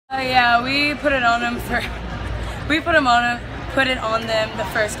Yeah, we put it on them put it on them the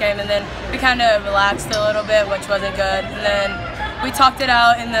first game, and then we kind of relaxed a little bit, which wasn't good. And then we talked it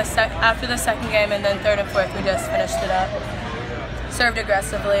out in the after the second game, and then third and fourth we just finished it up. Served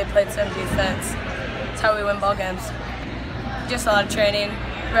aggressively, played some defense. That's how we win ball games. Just a lot of training,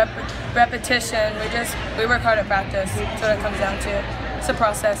 repetition. We work hard at practice. That's what it comes down to. It's a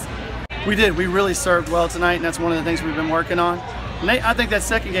process. We did. We really served well tonight, and that's one of the things we've been working on. And I think that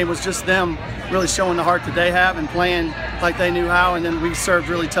second game was just them really showing the heart that they have and playing like they knew how, and then we served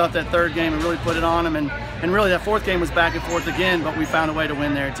really tough that third game and really put it on them, and really that fourth game was back and forth again, but we found a way to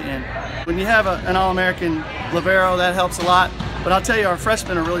win there at the end. When you have an All-American libero, that helps a lot, but I'll tell you, our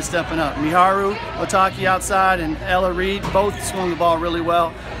freshmen are really stepping up. Miharu Otaki outside and Ella Reed both swung the ball really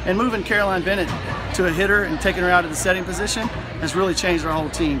well, and moving Caroline Bennett to a hitter and taking her out of the setting position has really changed our whole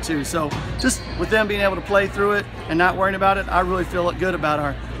team too. So just with them being able to play through it and not worrying about it, I really feel good about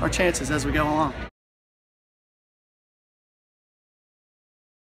our chances as we go along.